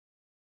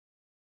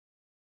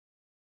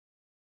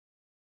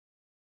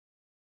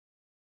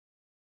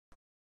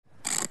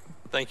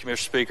Thank you, Mr.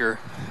 Speaker.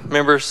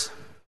 Members,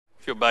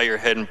 if you'll bow your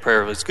head in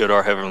prayer, let's go to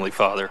our Heavenly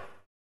Father.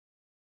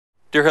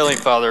 Dear Heavenly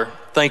Father,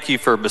 thank you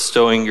for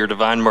bestowing your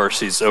divine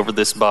mercies over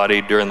this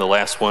body during the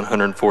last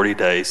 140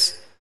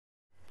 days.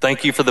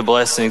 Thank you for the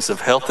blessings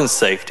of health and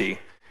safety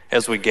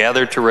as we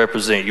gather to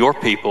represent your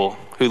people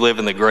who live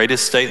in the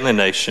greatest state in the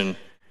nation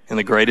and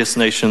the greatest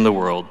nation in the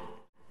world.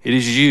 It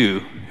is you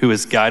who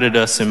has guided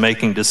us in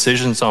making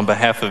decisions on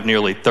behalf of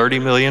nearly 30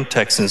 million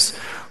Texans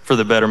for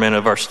the betterment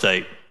of our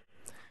state.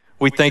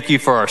 We thank you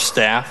for our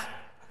staff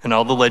and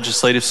all the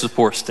legislative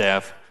support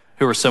staff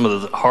who are some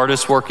of the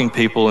hardest working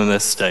people in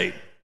this state.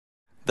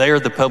 They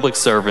are the public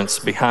servants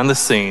behind the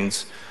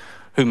scenes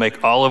who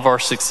make all of our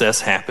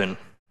success happen.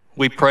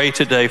 We pray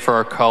today for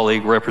our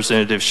colleague,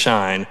 Representative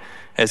Shine,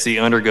 as he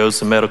undergoes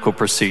the medical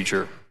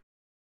procedure.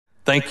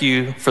 Thank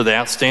you for the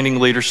outstanding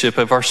leadership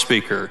of our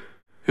Speaker,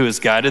 who has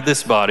guided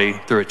this body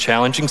through a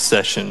challenging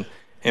session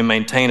and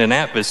maintained an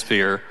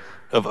atmosphere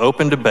of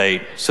open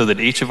debate so that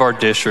each of our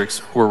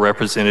districts were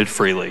represented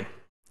freely.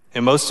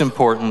 And most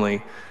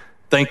importantly,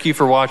 thank you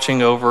for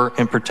watching over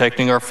and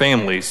protecting our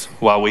families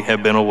while we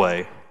have been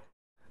away.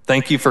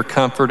 Thank you for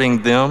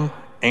comforting them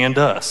and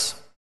us.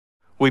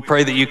 We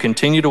pray that you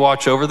continue to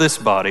watch over this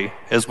body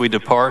as we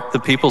depart the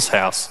people's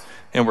house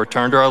and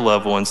return to our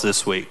loved ones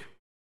this week.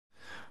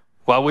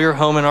 While we are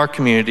home in our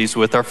communities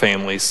with our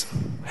families,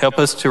 help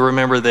us to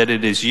remember that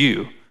it is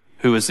you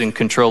who is in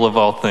control of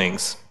all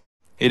things.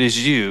 It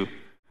is you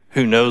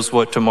who knows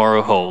what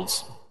tomorrow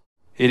holds.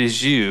 It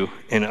is you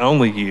and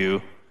only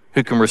you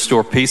who can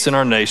restore peace in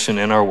our nation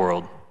and our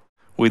world.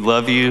 We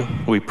love you,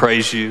 we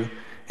praise you,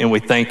 and we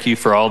thank you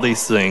for all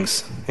these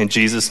things. In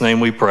Jesus' name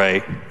we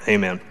pray,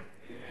 amen.